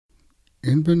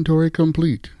Inventory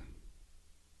complete.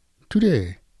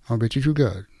 Today on Bet You True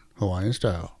God, Hawaiian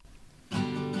Style.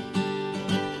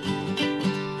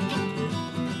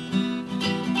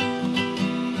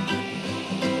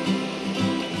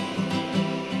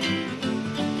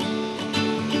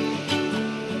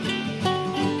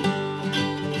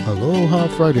 Aloha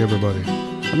Friday, everybody.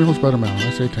 I'm your host, Brother Mal. I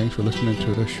say thanks for listening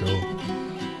to the show.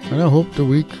 And I hope the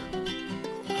week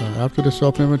after the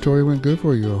self-inventory went good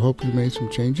for you. I hope you made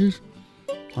some changes.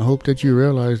 I hope that you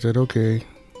realized that, okay,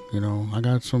 I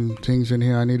got some things in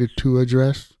here I needed to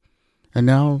address. And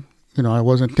now, I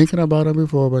wasn't thinking about it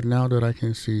before, but now that I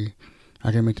can see,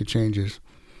 I can make the changes.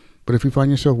 But if you find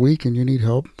yourself weak and you need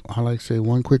help, I like to say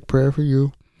one quick prayer for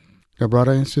you. The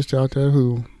brother and sister out there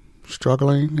who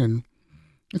struggling, and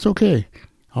it's okay.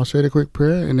 I'll say the quick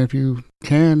prayer, and if you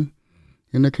can,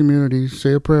 in the community,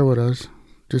 say a prayer with us.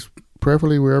 Just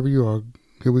prayerfully wherever you are.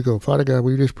 Here we go. Father God,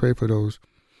 we just pray for those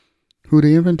who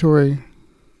the inventory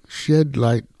shed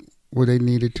light where they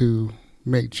needed to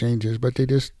make changes, but they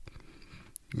just,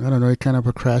 they kind of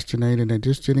procrastinated and they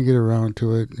just didn't get around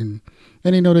to it. And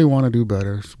they know they want to do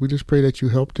better. So we just pray that you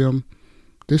help them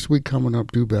this week coming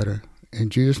up do better. In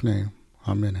Jesus' name,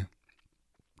 amen.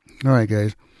 All right,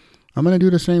 guys. I'm going to do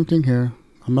the same thing here.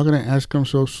 I'm not going to ask them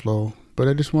so slow, but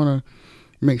I just want to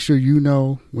make sure as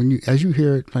you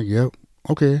hear it, like, yep,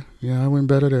 okay, yeah, I went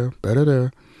better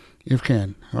there, if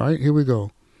can. All right, here we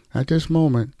go. At this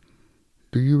moment,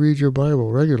 do you read your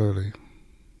Bible regularly?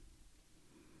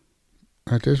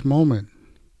 At this moment,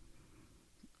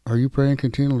 are you praying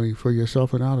continually for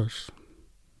yourself and others?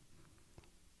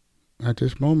 At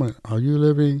this moment, are you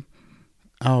living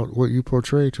out what you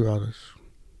portray to others?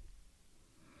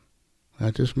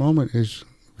 At this moment, is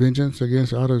vengeance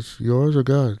against others yours or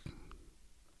God?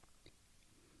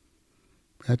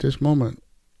 At this moment,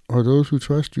 are those who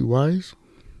trust you wise?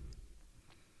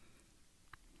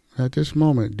 At this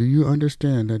moment, do you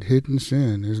understand that hidden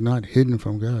sin is not hidden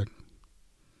from God?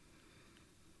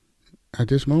 At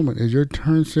this moment, is your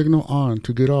turn signal on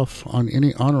to get off on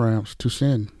any on-ramps to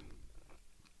sin?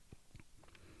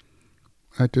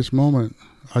 At this moment,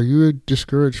 are you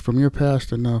discouraged from your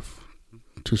past enough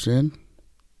to sin?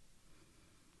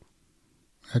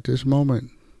 At this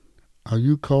moment, are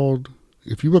you called,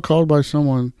 if you were called by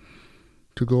someone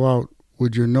to go out,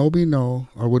 would your no be no,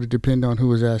 or would it depend on who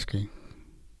was asking?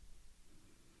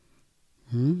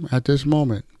 At this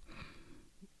moment,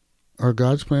 are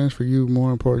God's plans for you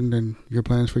more important than your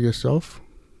plans for yourself?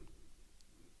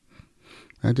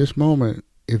 At this moment,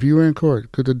 if you were in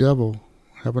court, could the devil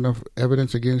have enough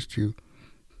evidence against you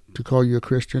to call you a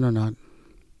Christian or not?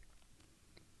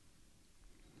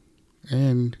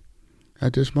 And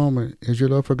at this moment, is your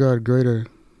love for God greater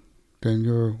than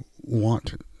your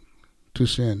want to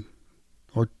sin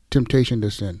or temptation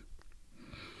to sin?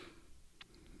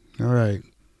 All right.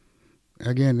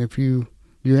 Again, if you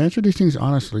answer these things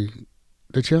honestly,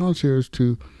 the challenge here is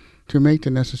to make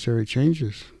the necessary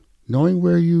changes. Knowing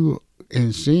where you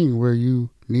and seeing where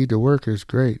you need to work is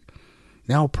great.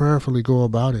 Now prayerfully go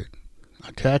about it.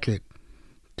 Attack it.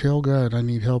 Tell God I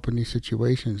need help in these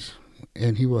situations,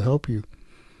 and He will help you.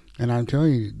 And I'm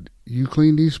telling you, you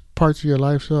clean these parts of your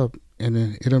life up, and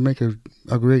then it'll make a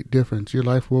great difference. Your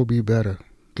life will be better.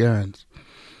 Guaranteed.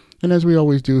 And as we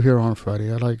always do here on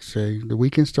Friday, I like to say, the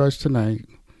weekend starts tonight.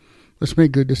 Let's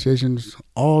make good decisions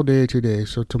all day today.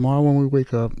 So tomorrow when we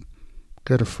wake up,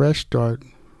 get a fresh start,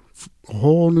 a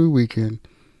whole new weekend,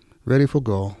 ready for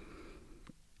goal.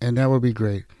 And that would be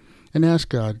great. And ask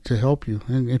God to help you.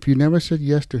 And if you never said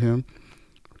yes to Him,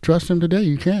 trust Him today.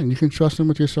 You can. You can trust Him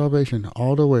with your salvation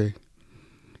all the way.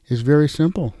 It's very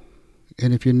simple.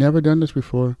 And if you've never done this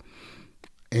before,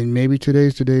 and maybe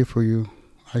today's the day for you,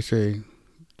 I say,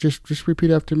 just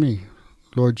repeat after me.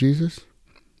 Lord Jesus,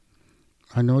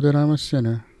 I know that I'm a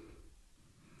sinner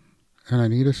and I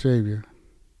need a Savior.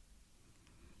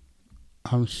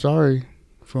 I'm sorry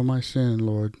for my sin,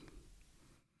 Lord,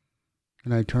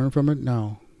 and I turn from it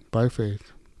now by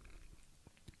faith.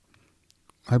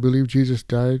 I believe Jesus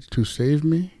died to save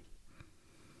me,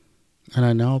 and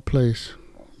I now place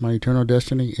my eternal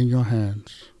destiny in your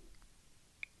hands.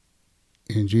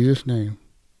 In Jesus' name,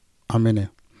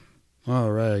 amen.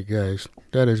 All right, guys.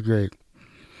 That is great.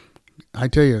 I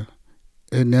tell you,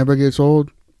 it never gets old.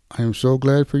 I am so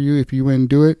glad for you. If you wouldn't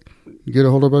do it, get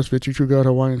a hold of us, Bet You True God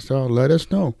Hawaiian Style. Let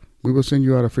us know. We will send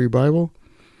you out a free Bible,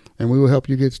 and we will help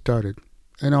you get started.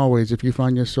 And always, if you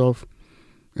find yourself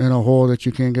in a hole that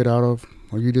you can't get out of,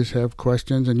 or you just have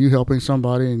questions and you helping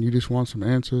somebody and you just want some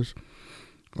answers,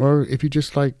 or if you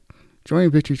just like,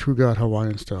 join Bet You True God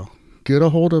Hawaiian Style. Get a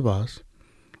hold of us.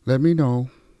 Let me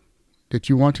know that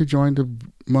you want to join the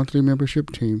monthly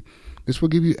membership team. This will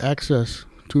give you access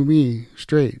to me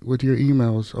straight with your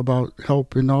emails about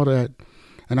help and all that,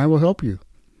 and I will help you.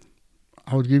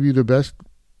 I will give you the best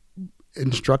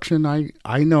instruction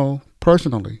I know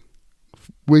personally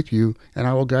with you, and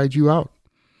I will guide you out.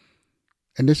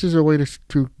 And this is a way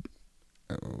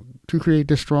to create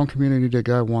this strong community that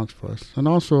God wants for us. And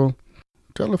also,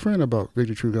 tell a friend about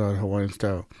Victory True God Hawaiian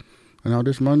Style. And now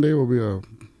this Monday will be a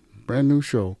brand new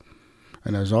show.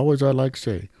 And as always, I like to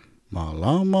say,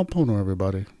 Malama Pono,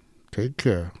 everybody. Take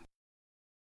care.